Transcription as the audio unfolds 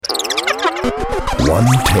One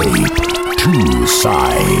tape, two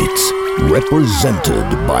sides. Represented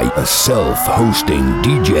by a self-hosting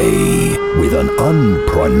DJ with an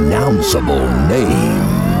unpronounceable name.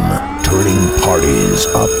 Turning parties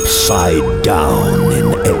upside down in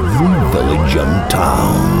every village and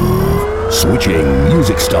town. Switching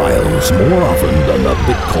music styles more often than the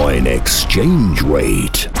Bitcoin exchange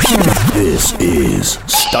rate. This is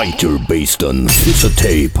Steiter Baston FISSA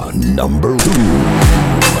tape number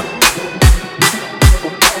 2.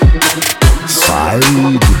 Side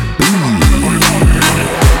B.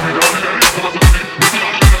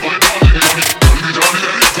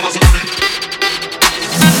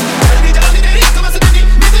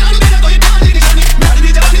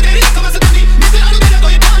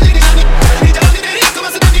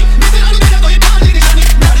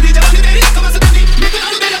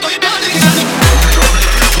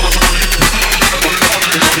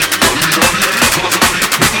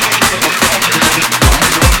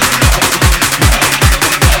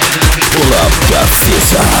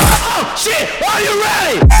 Oh shit, are you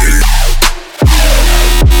ready?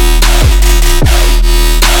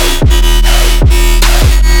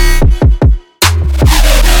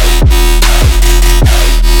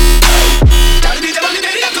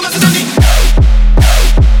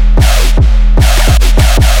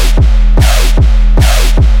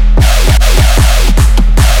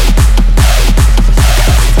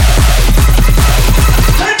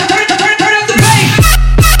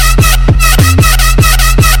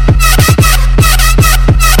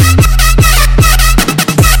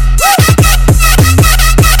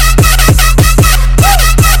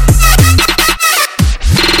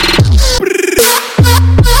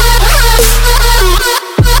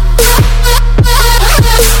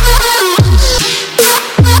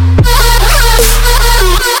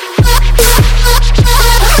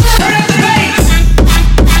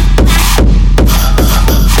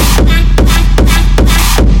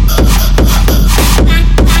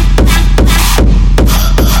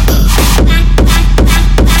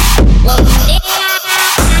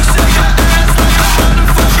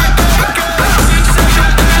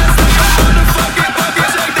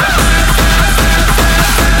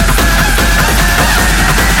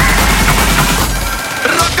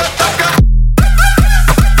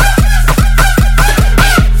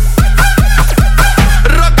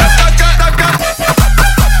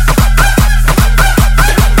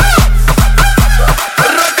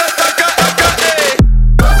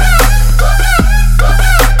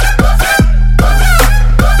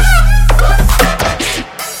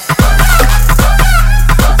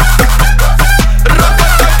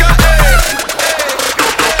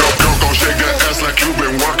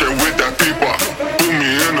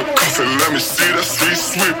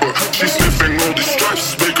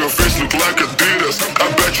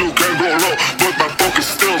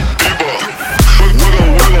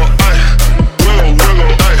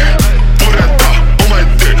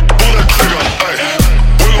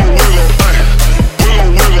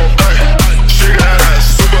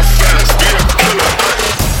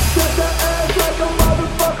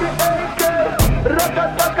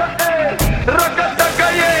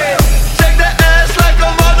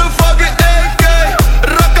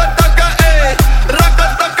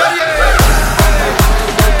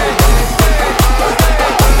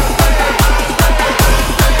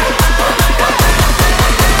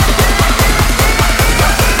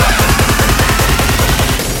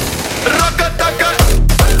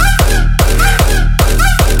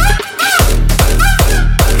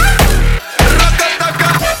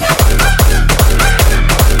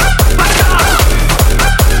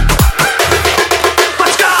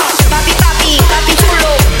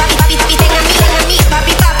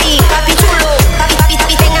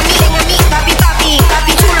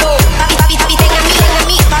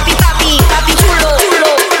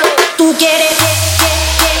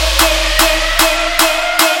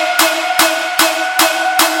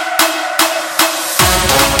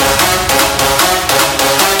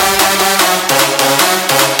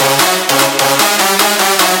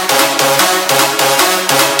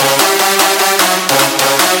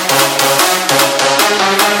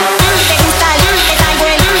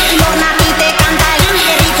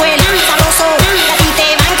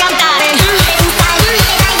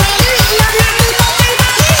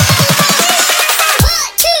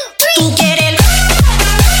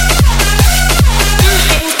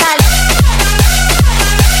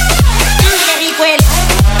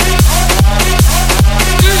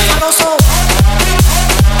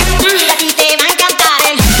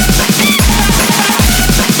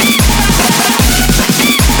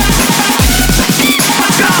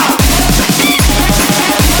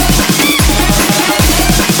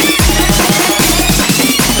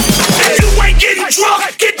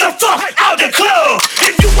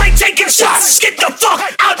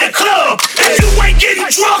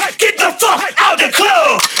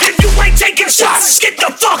 shots, get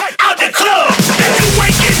the fuck out the club. If you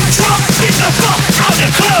ain't getting drunk, get the fuck out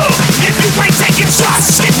the club. If you ain't taking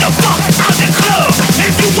shots, get the fuck out the club.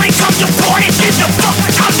 If you ain't come to party, get the fuck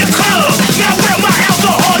out the club. Now where my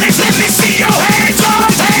alcoholics? Let me see your hands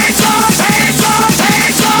up, hands up, hands up,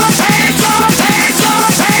 hands up, hands up, hands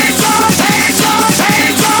up, hands up, hands up, hands up,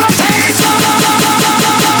 hands up.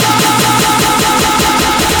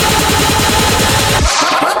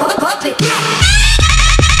 Pump it.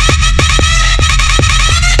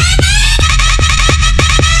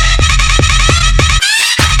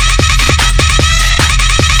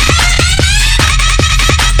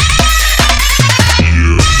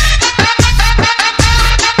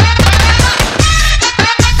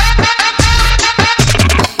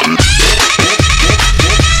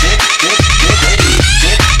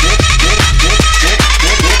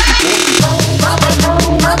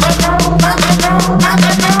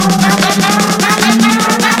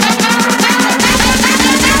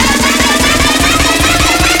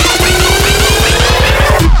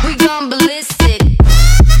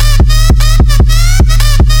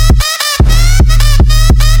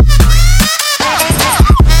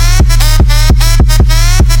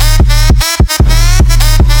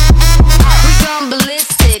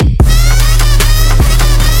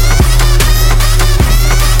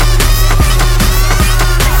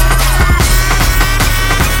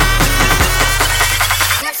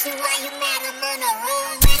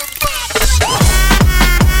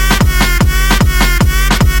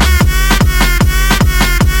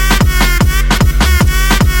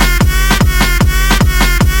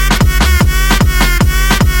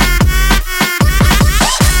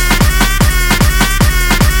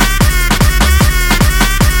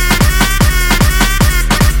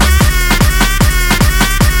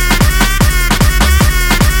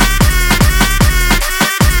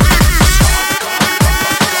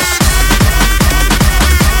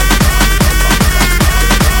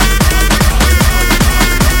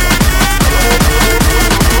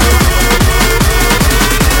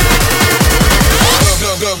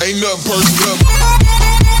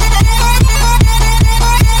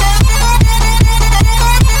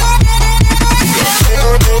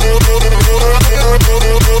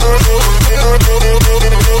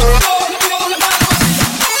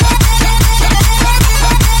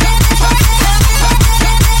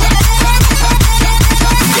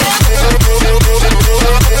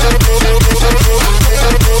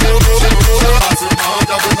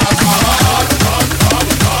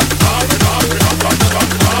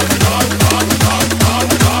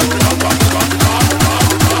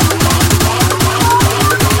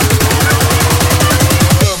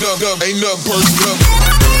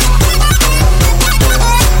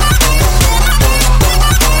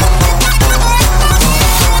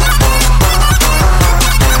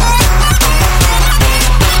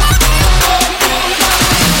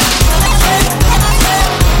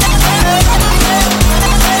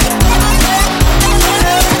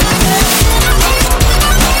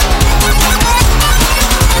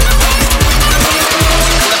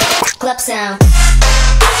 Sound.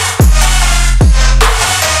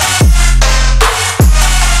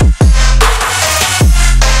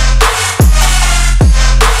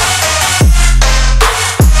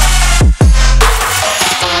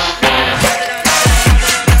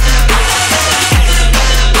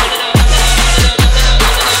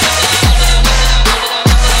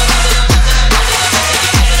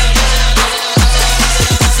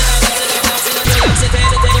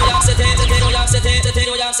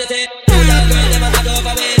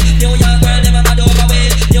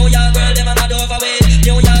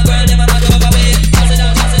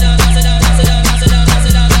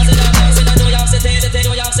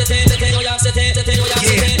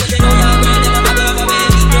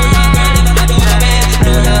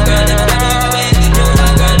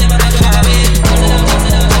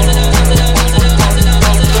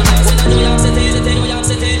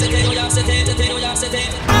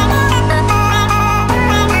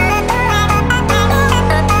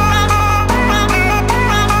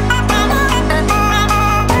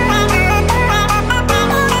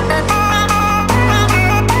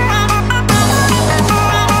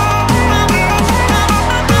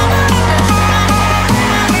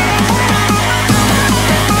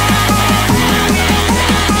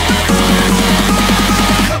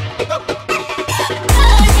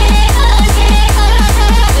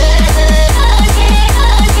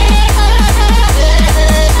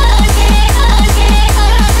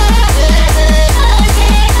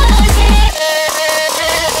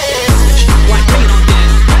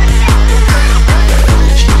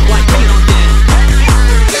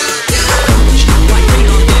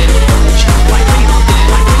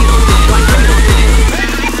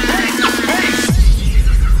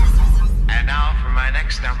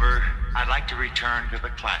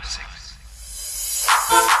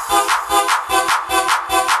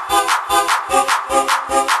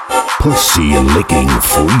 pussy-licking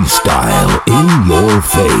freestyle in your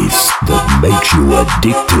face that makes you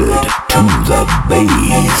addicted to the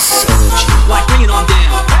bass. Like bring it on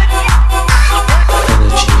down.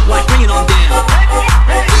 Like bring it on down.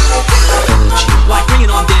 Like bring it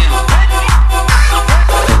on down.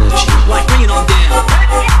 Like bring it on down. Like bring it on down.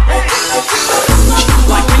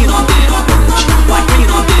 Like bring it on down. Like bring it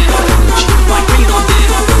on down. Like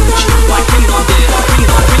bring it on down. Bring it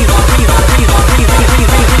on, bring it on, bring it on, bring it on, bring it on, bring it on, bring it on, bring it on, bring it on.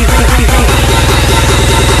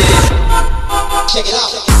 Check it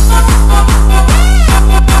out.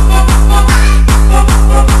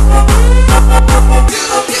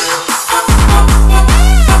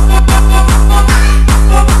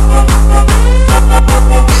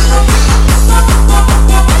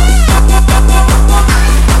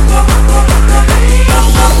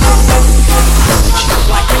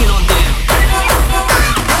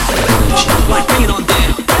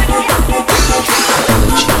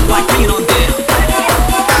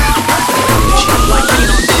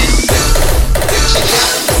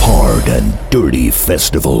 Dirty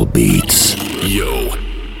festival beats. Yo,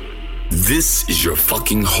 this is your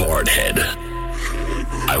fucking hardhead.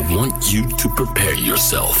 I want you to prepare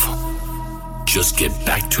yourself. Just get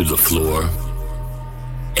back to the floor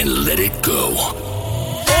and let it go.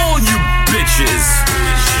 All you bitches,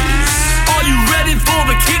 are you ready for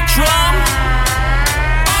the kick drum?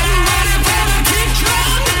 Are you ready for the kick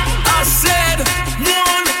drum? I said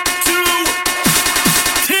 1,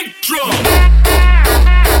 2, kick drum.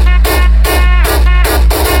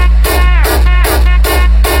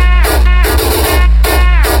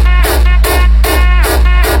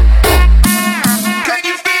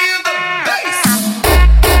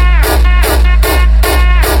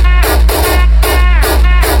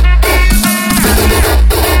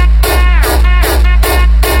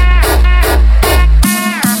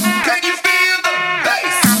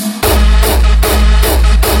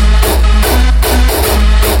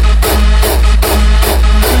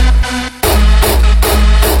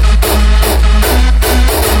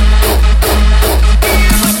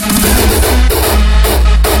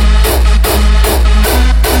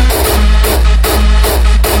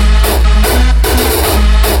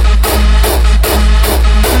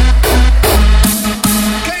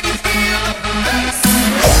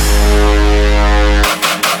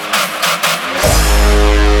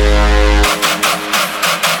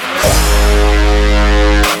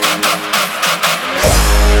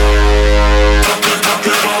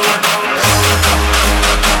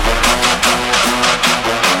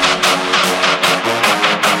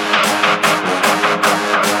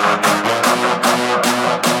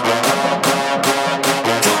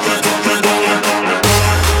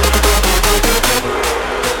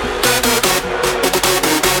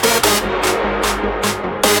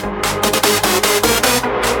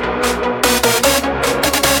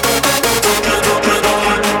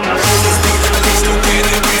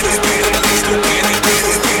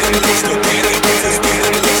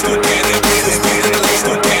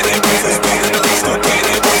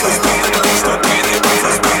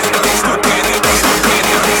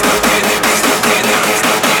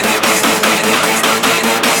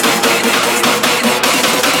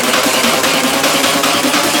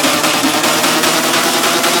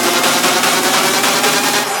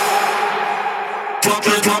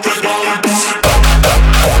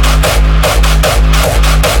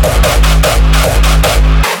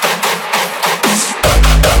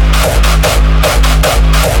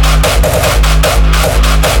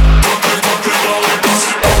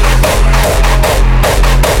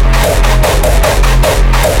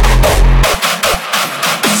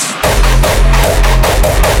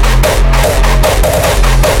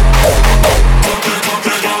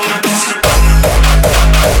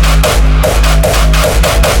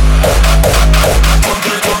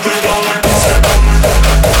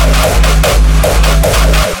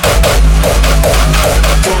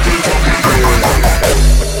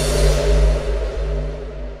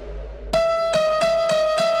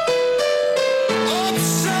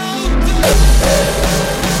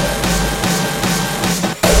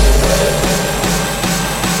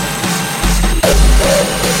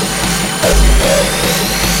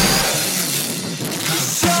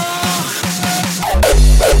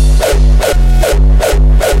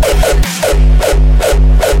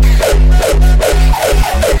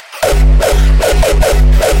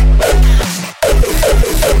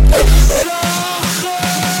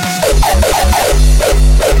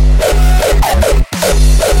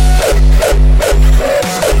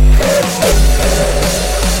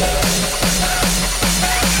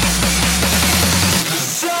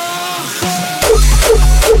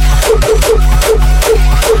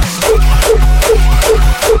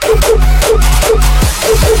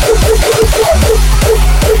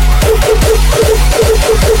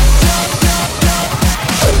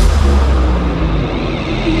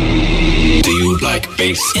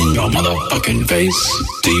 in your motherfucking face?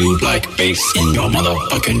 Do you like bass in your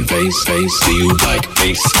motherfucking face? Do you like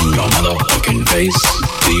bass in your motherfucking face?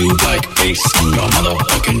 Do you like bass in your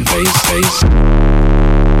motherfucking face?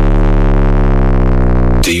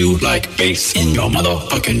 Do you like bass in your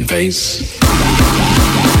motherfucking face?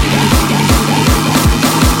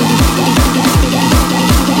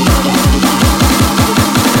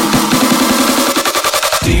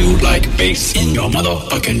 Do you like bass in your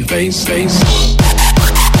motherfucking face?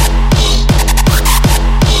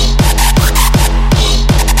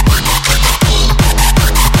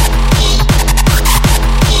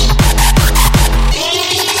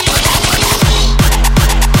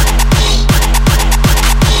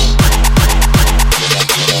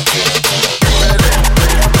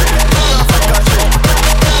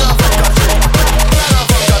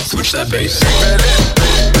 Switch that bass.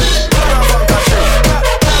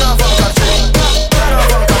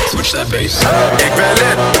 Switch that bass. Ik ben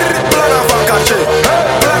lid, plannen van caché,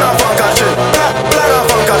 plannen van caché, plannen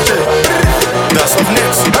van caché. Dat is nog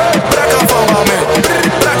niks, brakken van Balmain,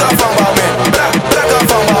 brakken van Balmain, brakken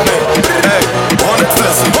van Balmain. Hey, 100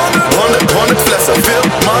 flessen, 100 flessen, veel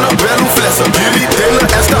mannen willen flessen. Jullie delen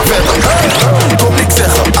estafette. Kom niks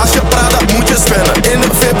zeggen, als je praat dan moet je zwemmen. In de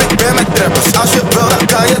VIP, ik ben met trappers, als je wil dan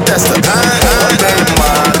kan je testen. Nee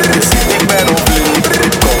maar, ik ben op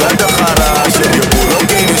blind, kom uit de garage, je boel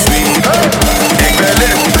ook in de suite. Ik ben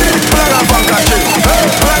lid, plannen van caché,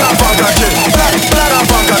 plannen van caché, plannen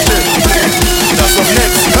van caché. Dat is nog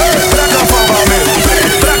niks, brakken van Balmain,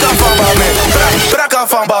 brakken van Balmain, brakken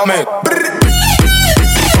van Balmain.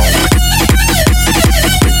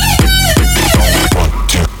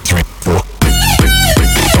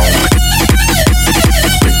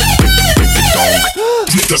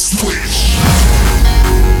 The switch.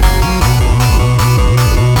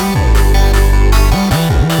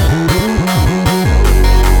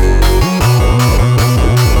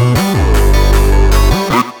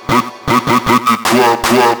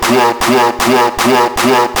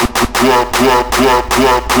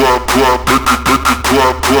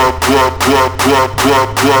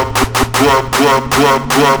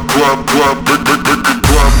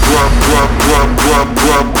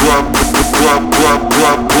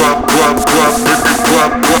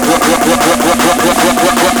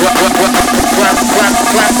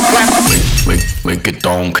 Make it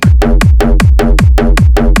donk.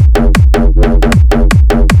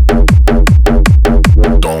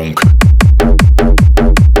 Donk.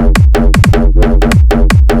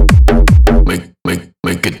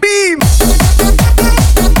 Make it beam.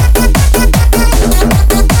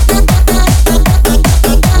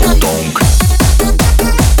 Donk.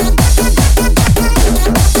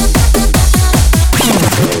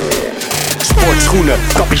 Sportschoenen,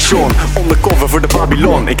 capuchon, undercover voor de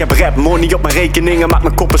Babylon. Ik heb rap money op mijn rekeningen, maak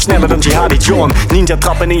mijn koppen sneller dan Jihadi John. Ninja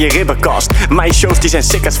trappen in je ribbenkast. Mijn shows die zijn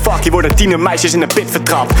sick as fuck, hier worden tienermeisjes in de pit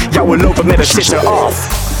vertrapt. Jouwe lopen met een sister af.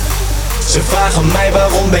 Ze vragen mij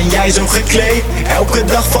waarom ben jij zo gekleed? Elke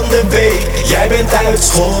dag van de week. Jij bent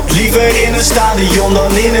uitschot. Liever in een stadion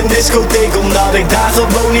dan in een discotheek, omdat ik daar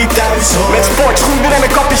gewoon niet thuis hoor. Met sportschoenen en een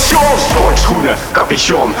capuchon. Sportschoenen,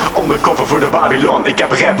 capuchon, undercover voor de Babylon. Ik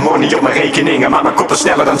heb rap money op mijn rekeningen, maak mijn koppen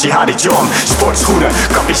sneller dan Jihadi John. Sportschoenen,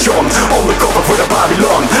 capuchon, undercover voor de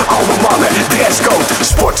Babylon. Alle mannen, dresscode,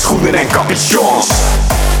 sportschoenen en capuchons.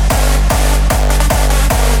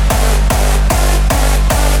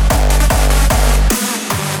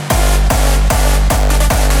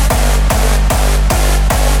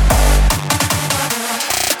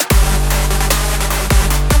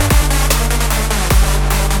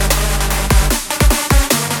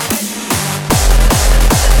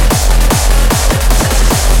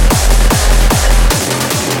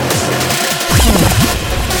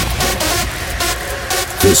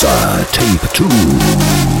 FISSA Tape 2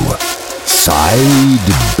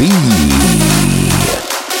 Side B.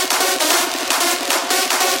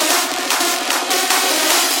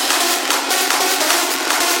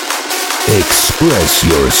 Express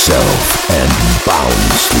yourself and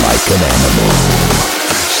bounce like an animal.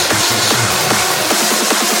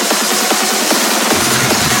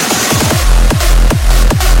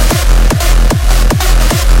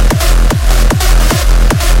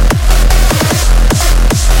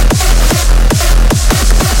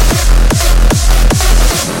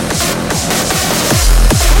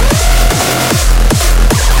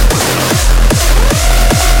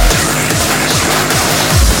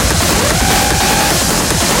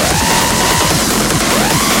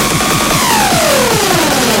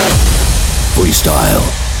 Freestyle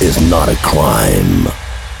is not a crime.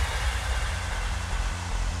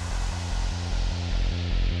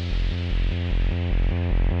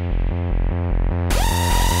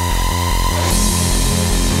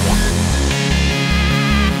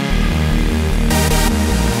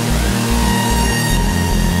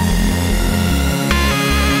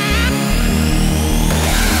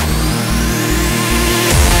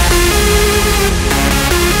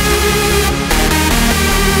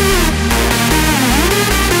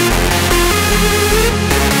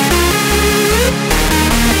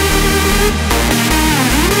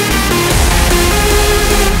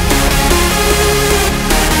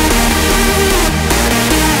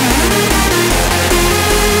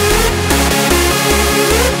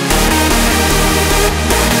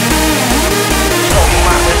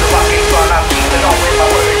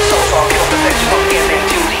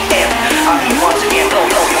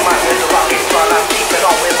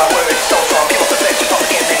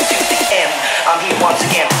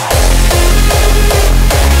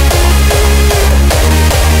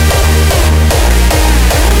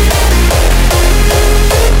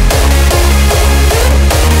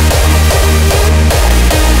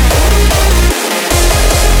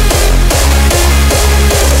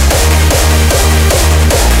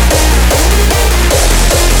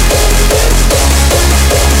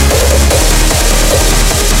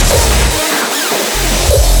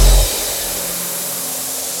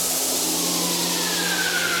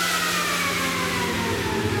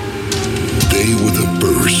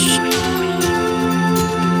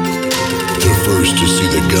 first to see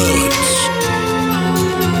the gods,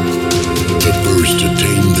 the first to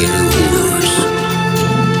tame their horrors,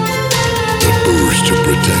 the first to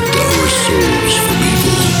protect our souls from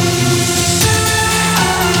evil.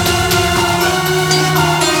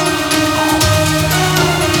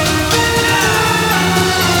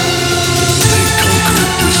 They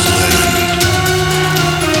conquered this land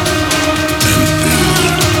and built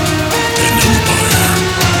an empire.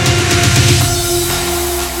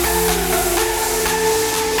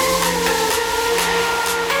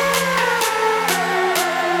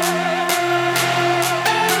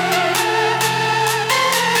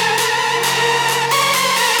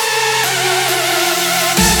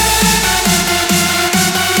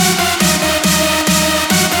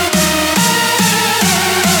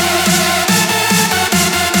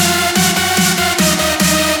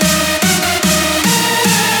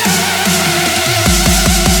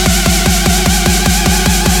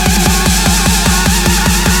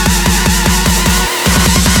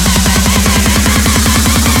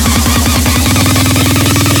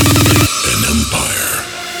 An empire.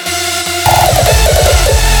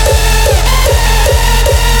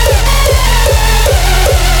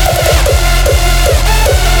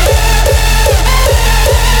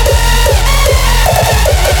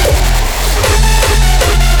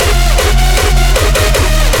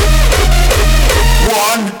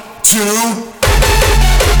 One, two.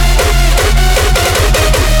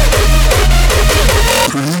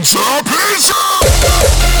 Pizza, pizza.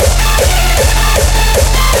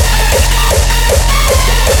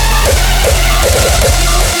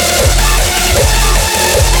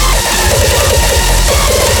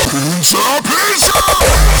 Pizza, pizza.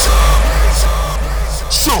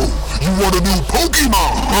 So, you want a new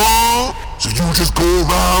Pokemon, huh? So you just go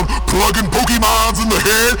around plugging Pokemons in the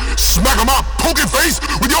head, smack 'em up, poke face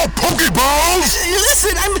with your Pokeballs?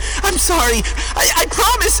 Listen, I'm sorry. I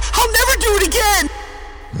promise I'll never do it again.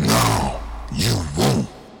 No, you won't.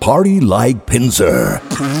 Party like Pincer.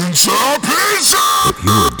 Pizza, pizza. If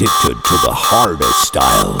you're addicted to the hardest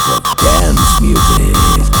styles of dance music.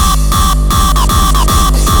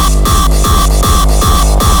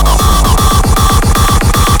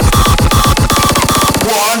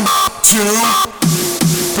 One, two,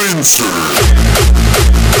 Pincer.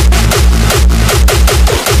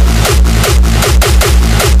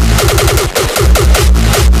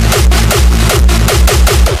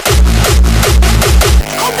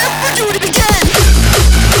 I'll never do it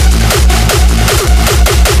again.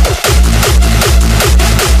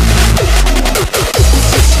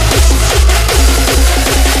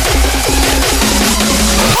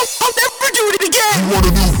 I'll never do it again. You want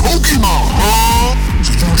a new Pokemon, huh?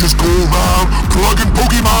 So you just go around plugging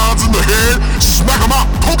Pokemons in the head, smack 'em up,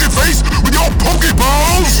 poke face with your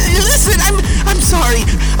Pokeballs? Listen, I'm sorry.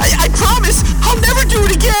 I promise I'll never do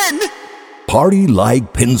it again. Party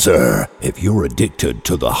like Pincer. If you're addicted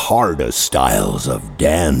to the hardest styles of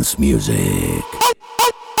dance music.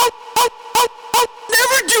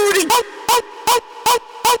 Never do it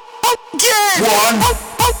again. One,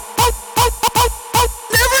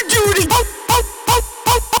 Never do it again.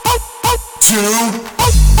 two,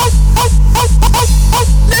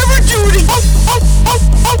 Never do it again.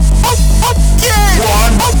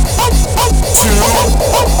 one, two,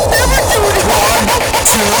 Never do it again. one,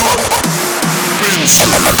 two,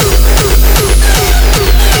 Pincer.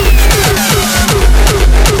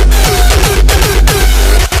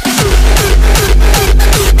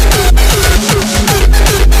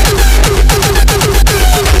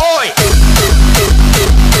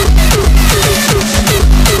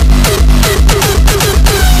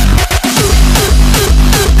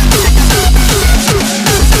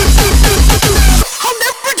 I'll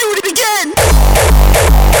never do it again.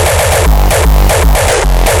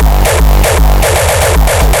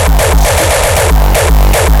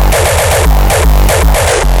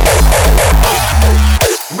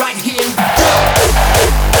 Right here.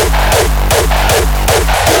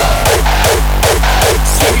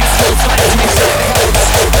 Serious flow trying to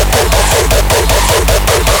make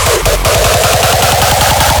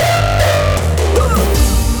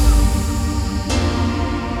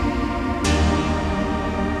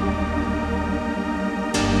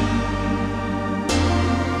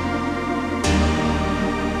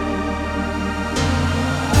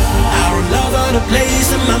Our love of the place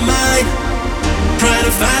in my mind, trying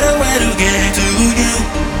to find a way to get to you.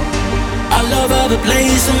 I love of the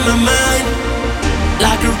place in my mind,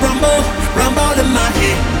 like a rumble in my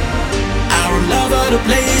head. Our love of the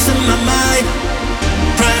place in my mind,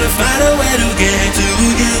 trying to find a way to get to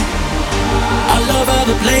you. I love of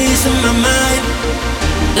the place in my mind,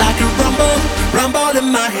 like a rumble in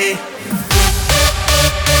my head.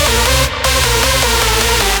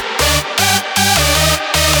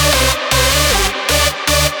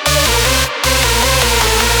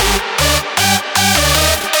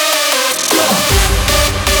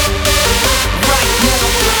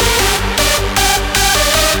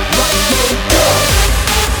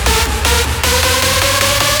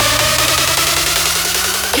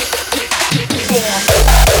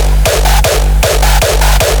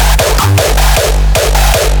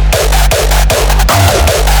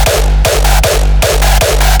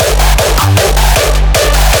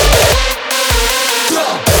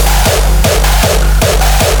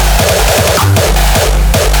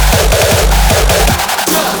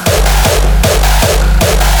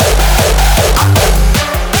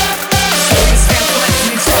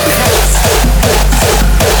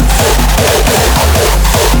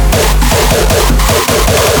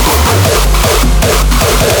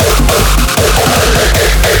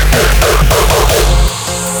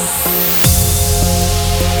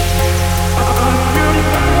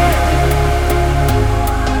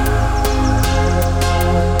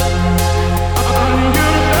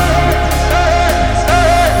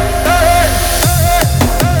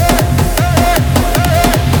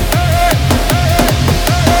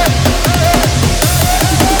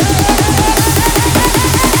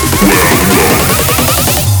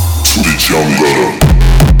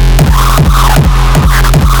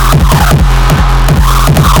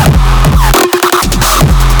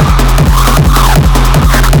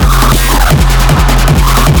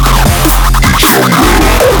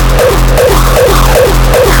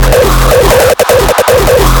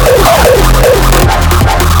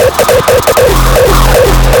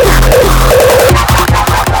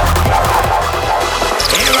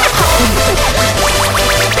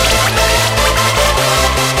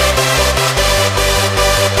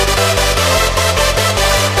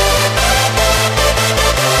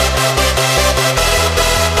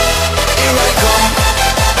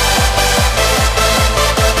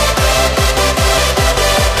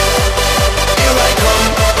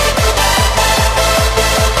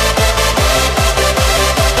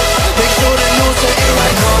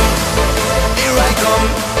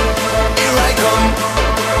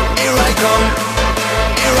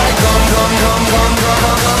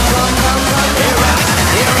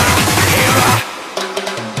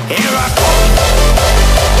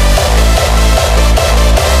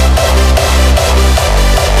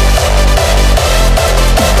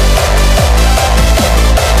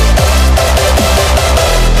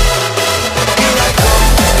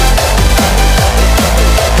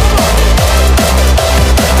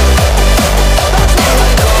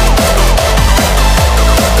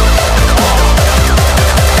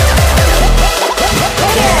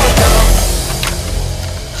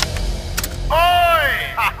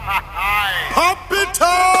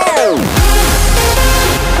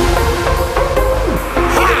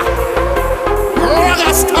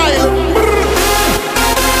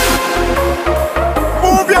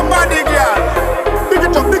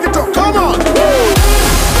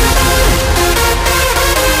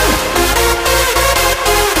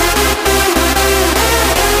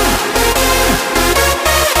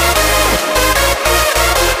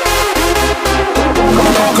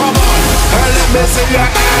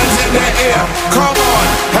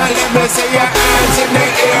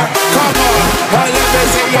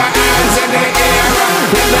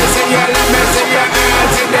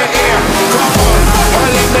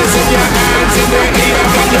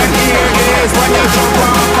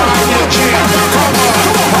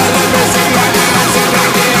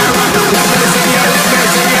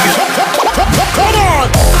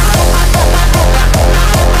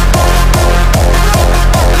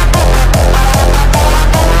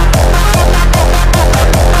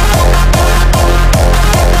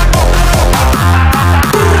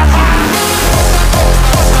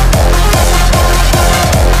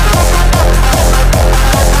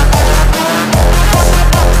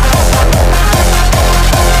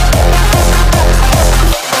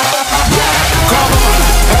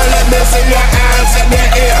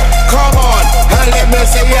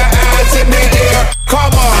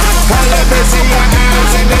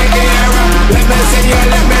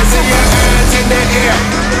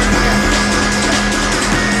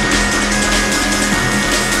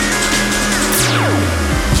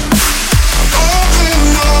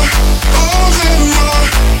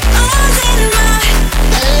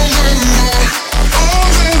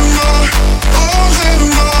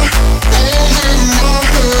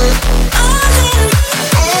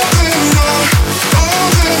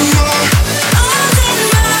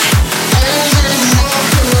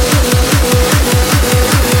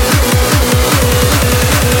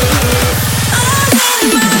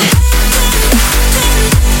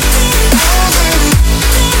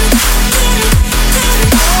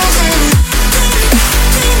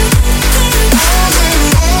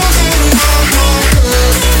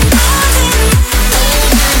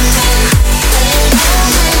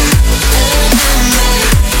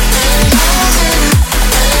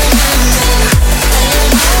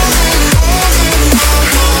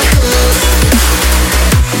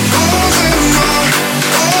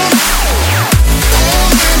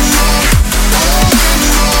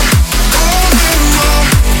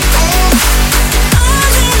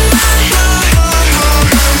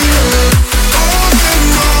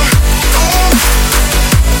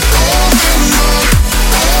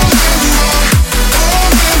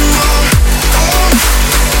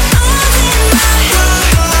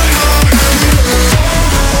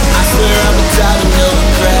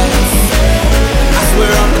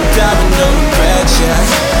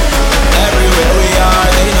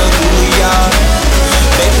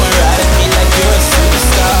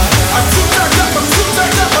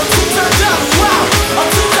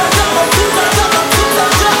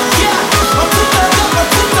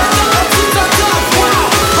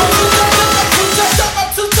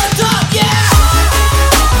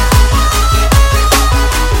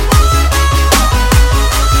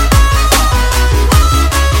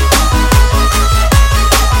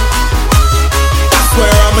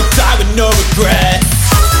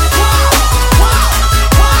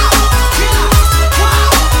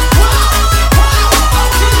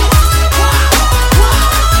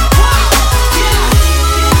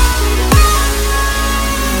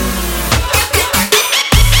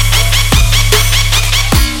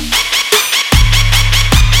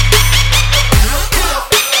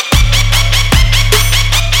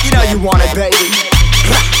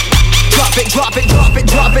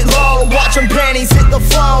 the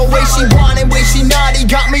flow. Way she wanted, way she naughty,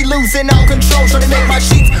 got me losing all control. Trying to make my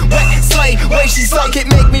sheets wet, slay. Way she suck it,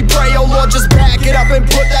 make me pray. Oh Lord, just back it up and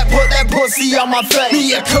put that pussy on my face.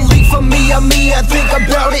 Mia Khalifa, Mia, think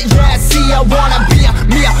about it, yeah. See, I wanna be a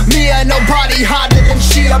Mia, nobody hotter than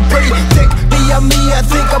she. I'm pretty thick, Mia,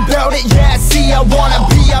 think about it, yeah. See, I wanna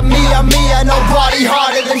be a Mia, nobody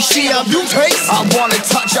hotter than she. You taste? I wanna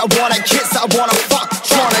touch, I wanna kiss, I wanna fuck.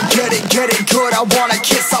 Tryna get it good. I wanna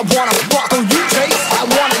kiss, I wanna fuck. Oh, you taste? I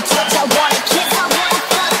wanna touch, I wanna kiss, I wanna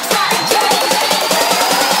fuck.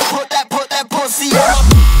 Put that pussy on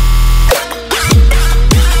my.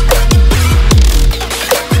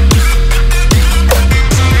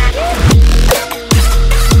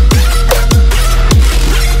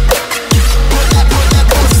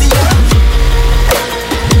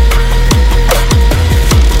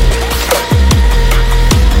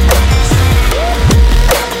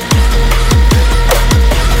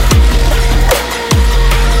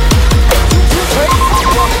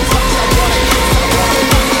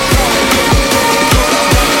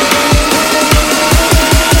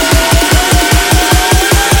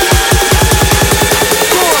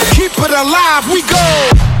 Alive, we go.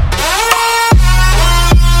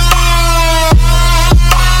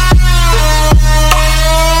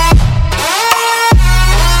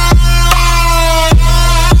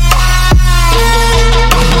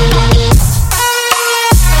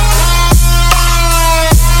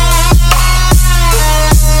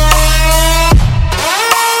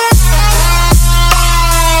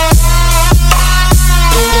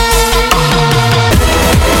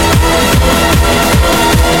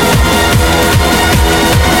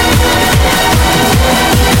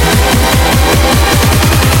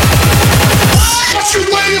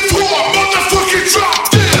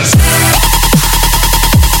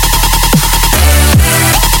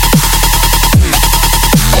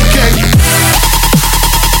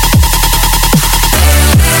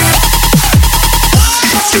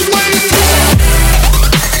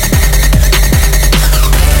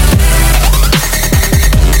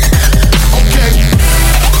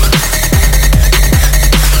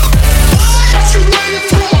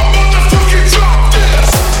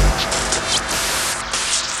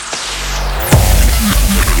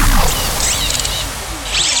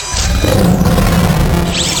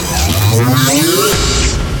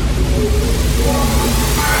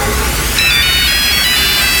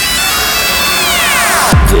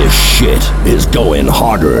 This shit is going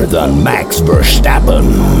harder than Max Verstappen.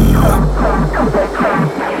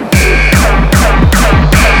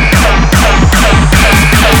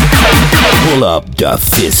 Pull up the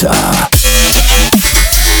FISSA.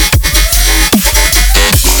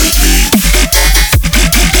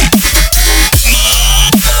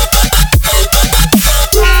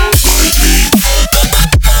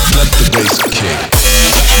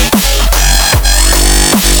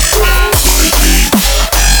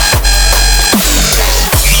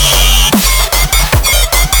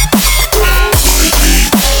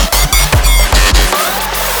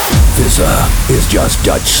 FISSA is just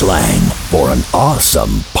Dutch slang for an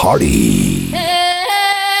awesome party.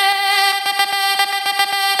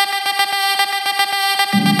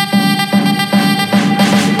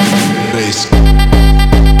 Bass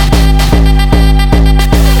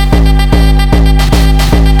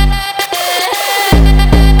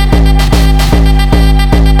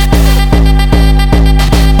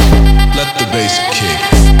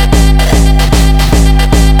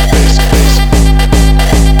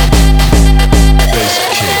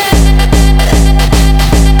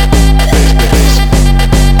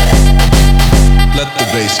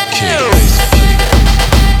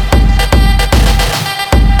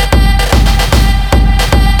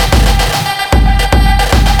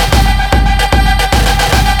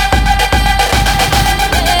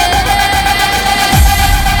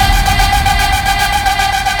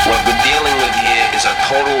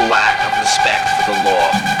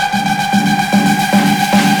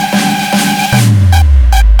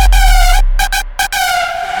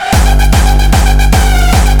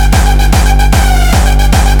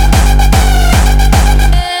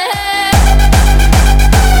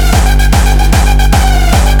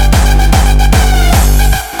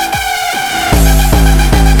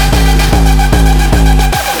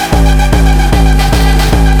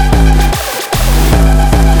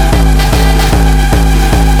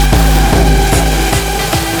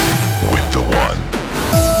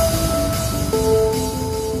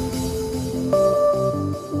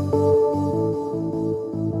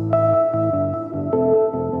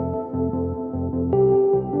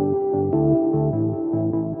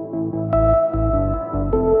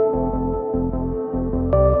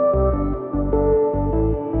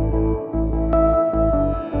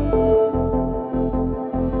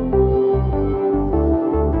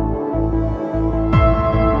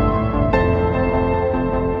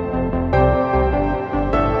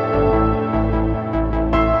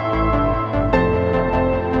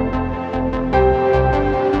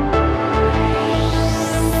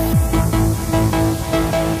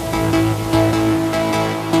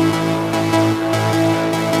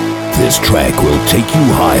track will take you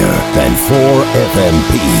higher than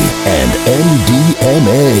 4FMP and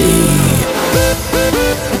MDMA.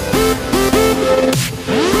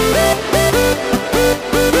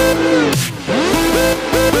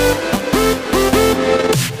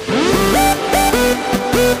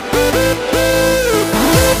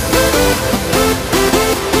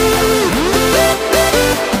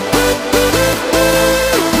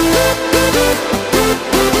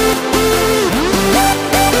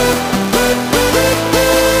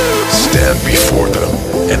 Stand before them,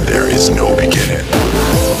 and there is no beginning.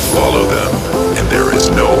 Follow them, and there is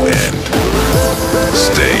no end.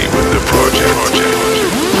 Stay with the project.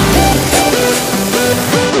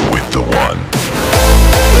 Move with the one.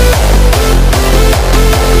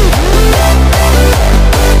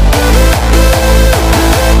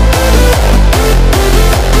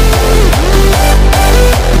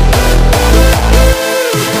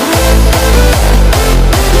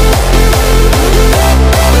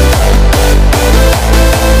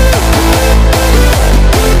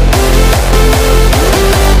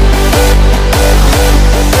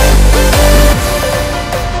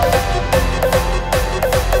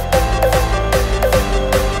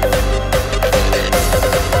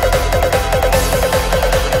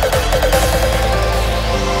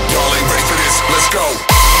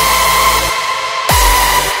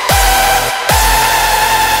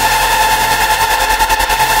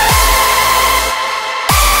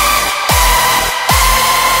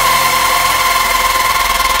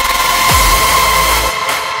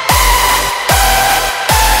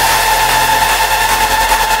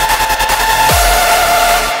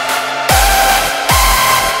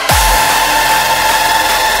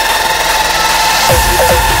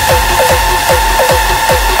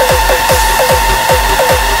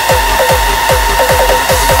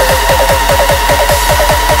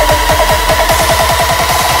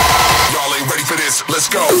 Let's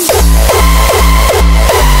go.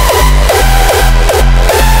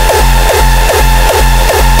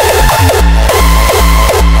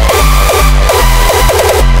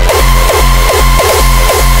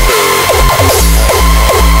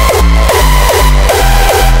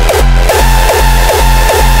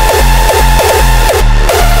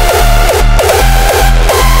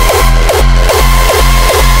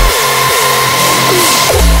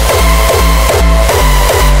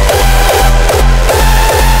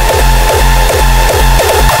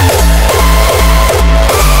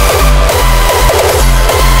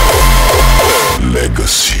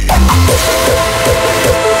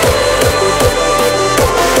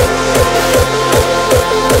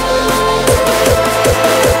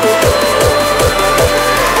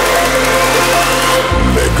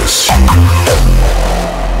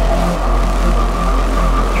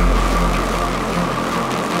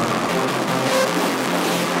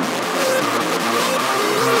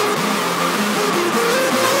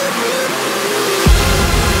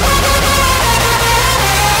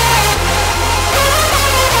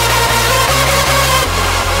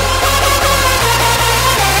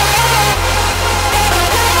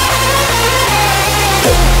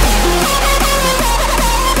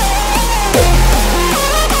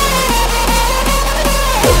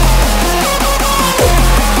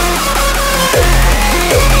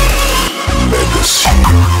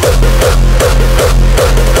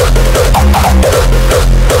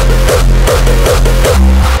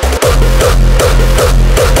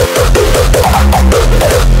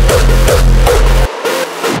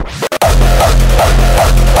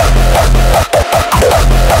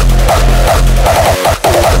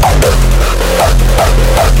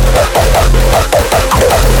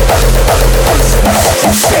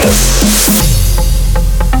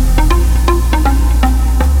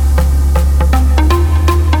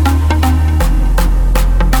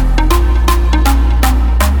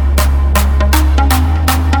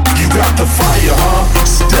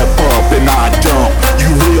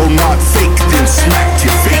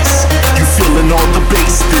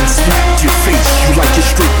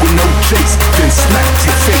 Then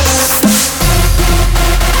smack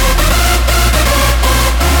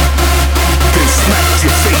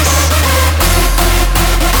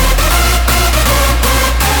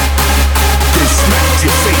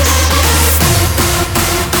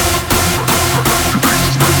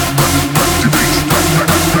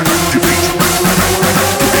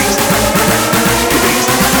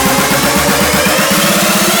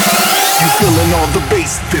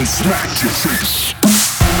your face.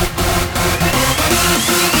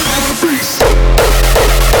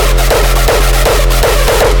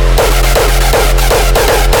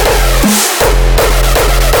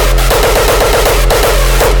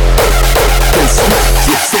 Then smack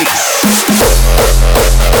your face.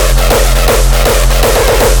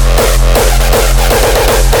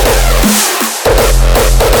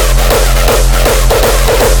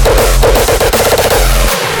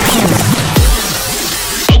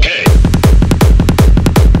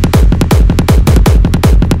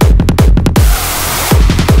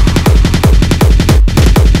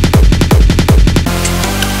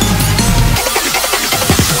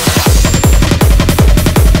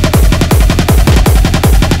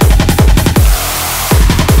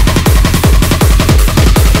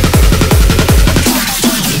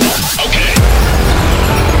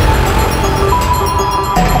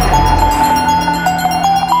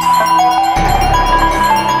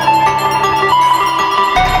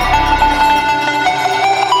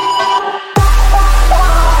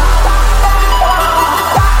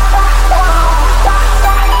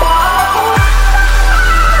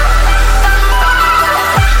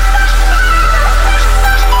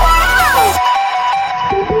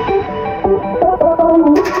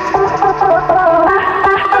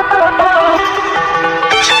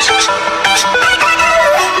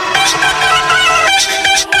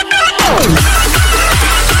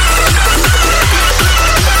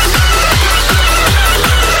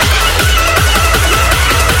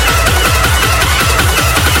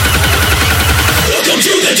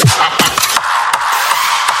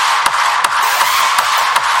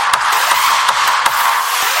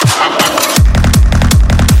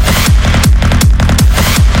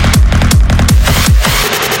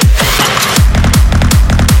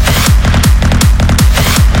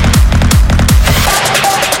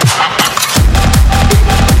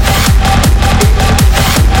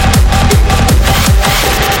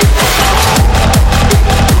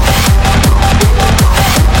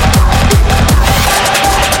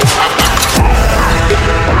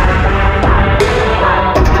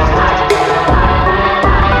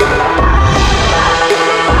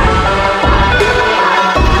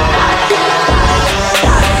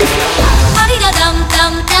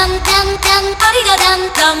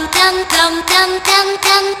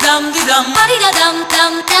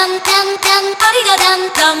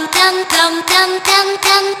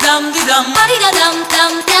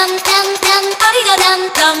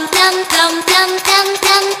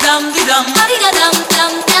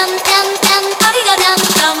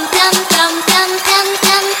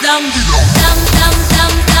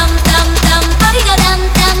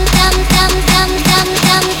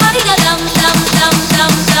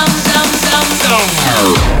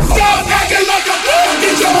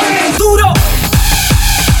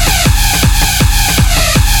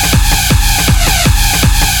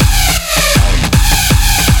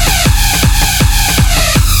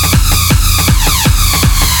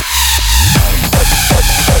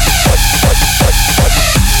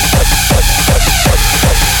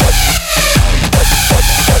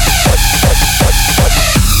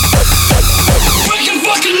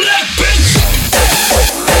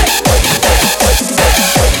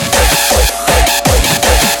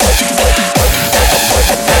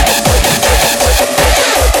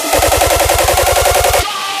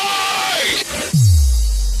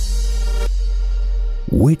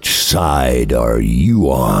 Which side are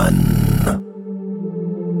you on?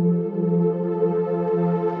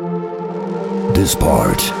 This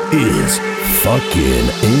part is fucking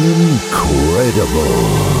incredible.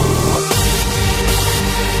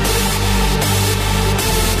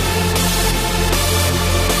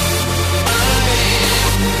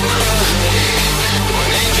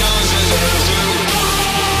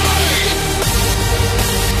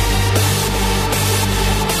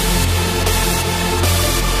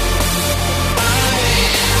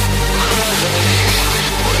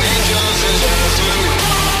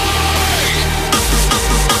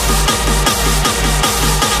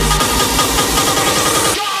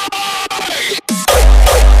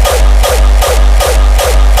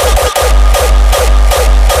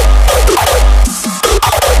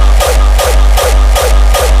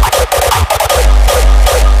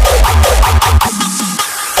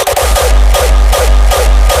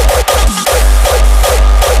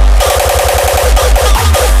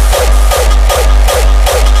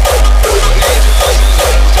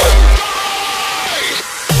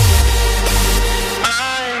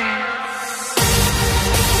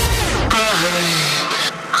 Crying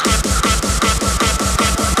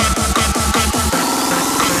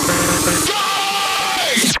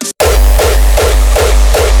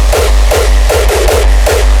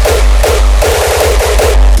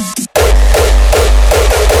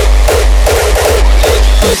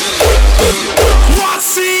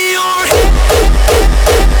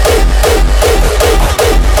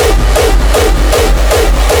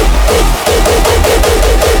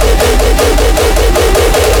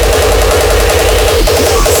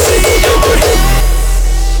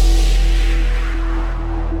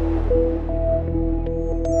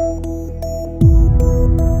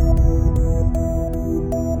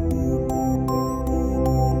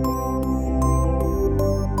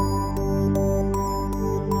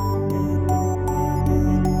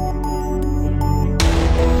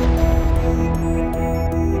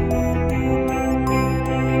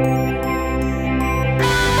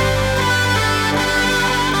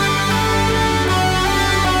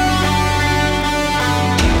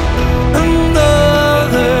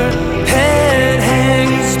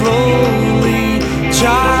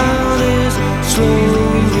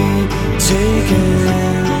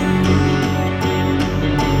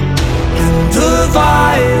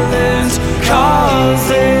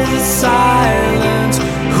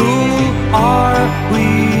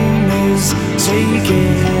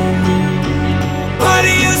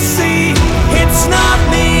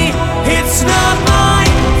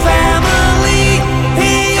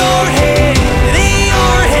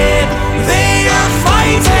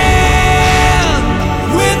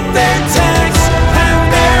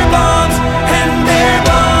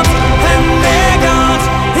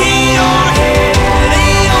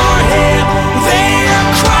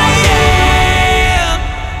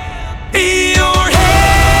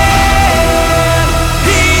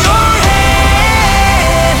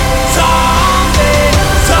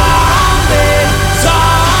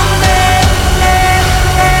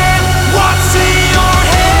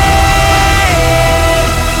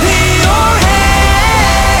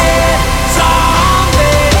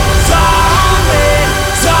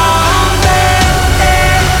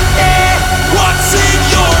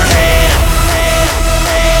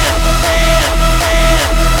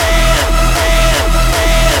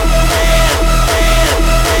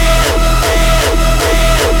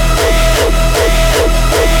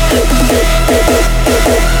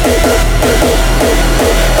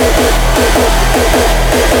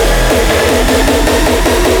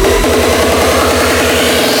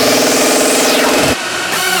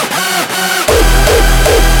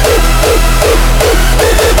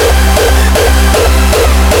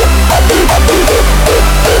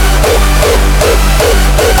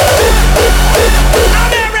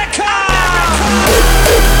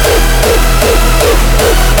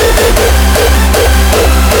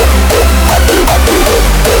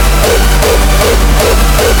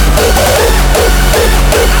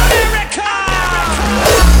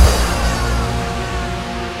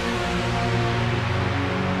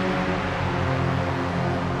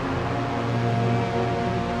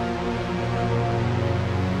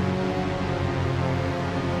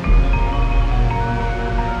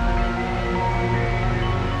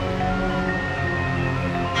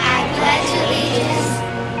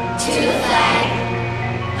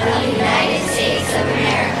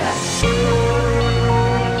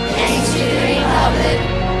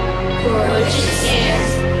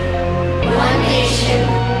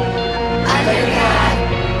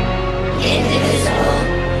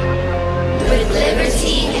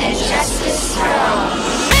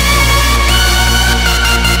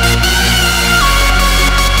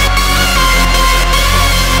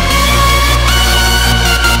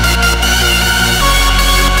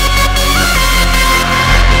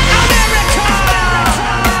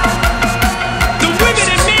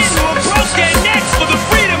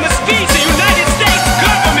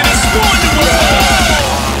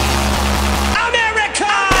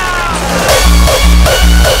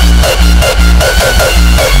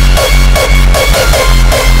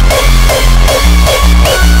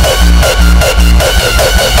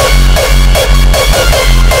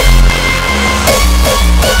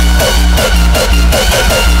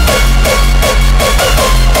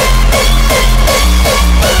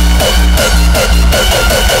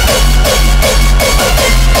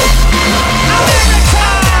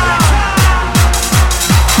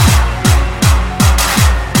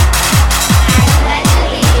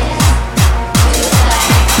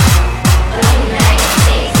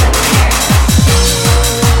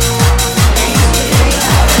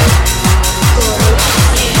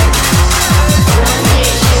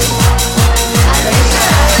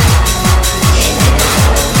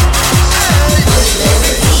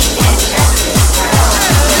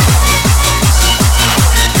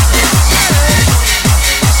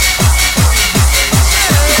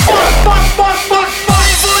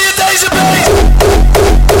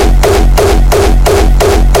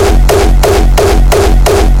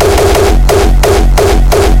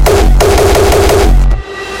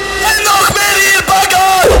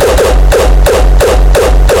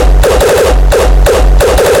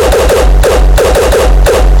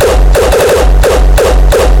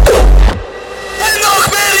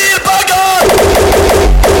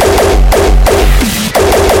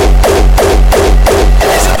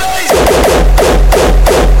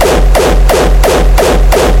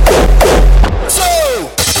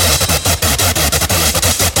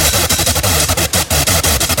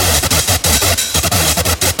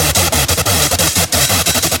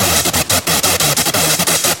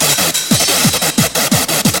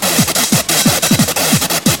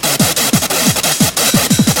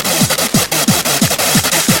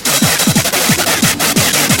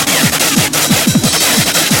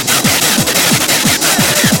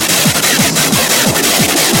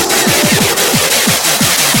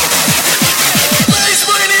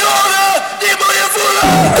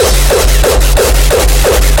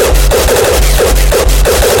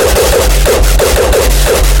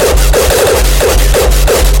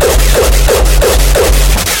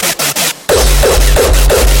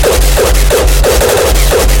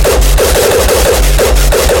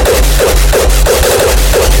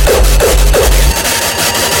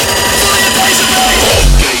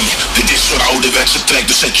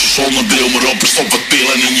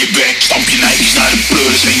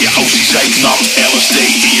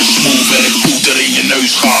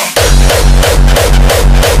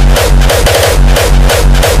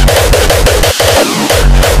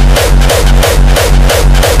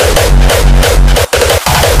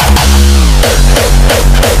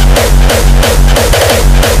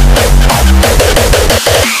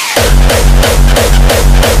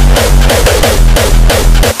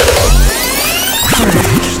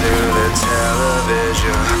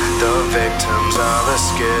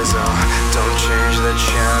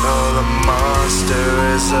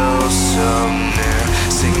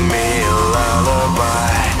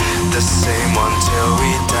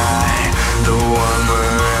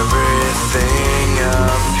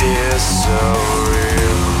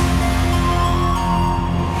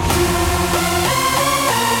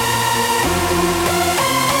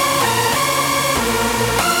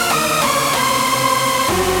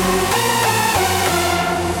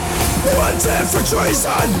For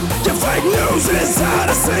treason, your fake news is out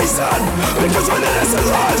of season. Because when innocent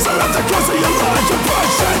lives are at the cost of your life, your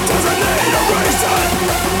bullshit doesn't need a reason.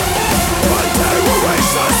 One day we'll reach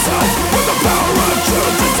the sun with the power of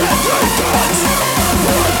truth and deadly guns.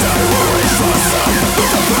 One day we'll reach the sun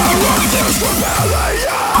with the power of fierce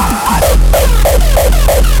rebellion.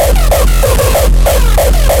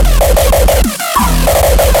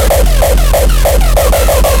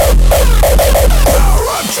 Power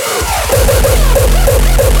of truth.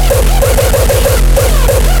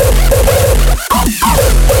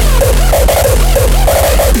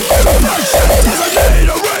 Doesn't need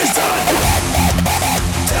a reason.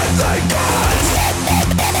 Deadly guns.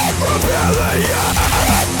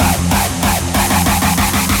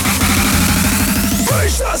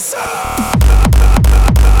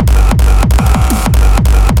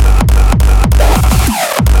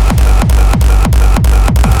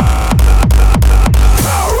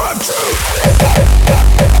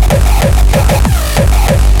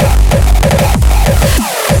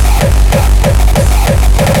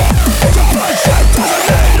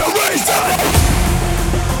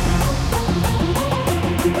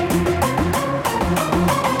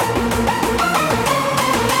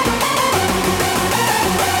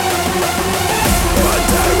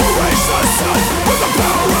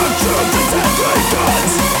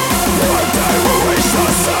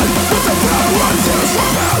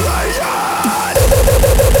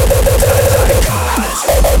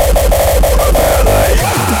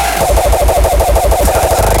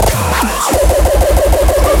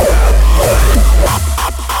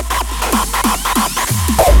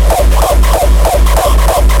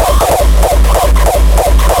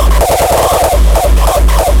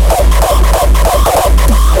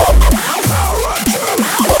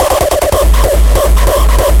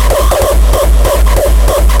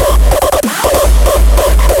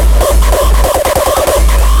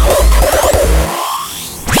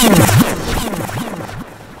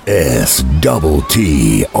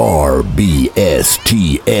 STTRBSTN,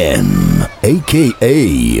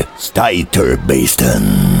 aka Stijterbeesten.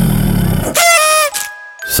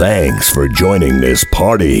 Thanks for joining this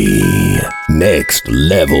party. Next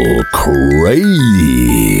level craziness.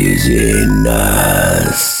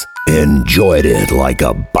 Enjoyed it like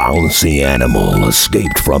a bouncy animal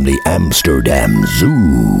escaped from the Amsterdam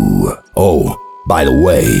Zoo. Oh, by the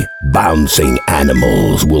way, bouncing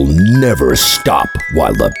animals will never stop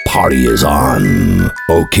while the party is on.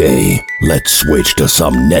 Okay, let's switch to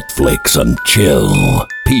some Netflix and chill.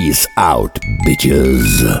 Peace out,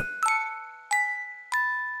 bitches.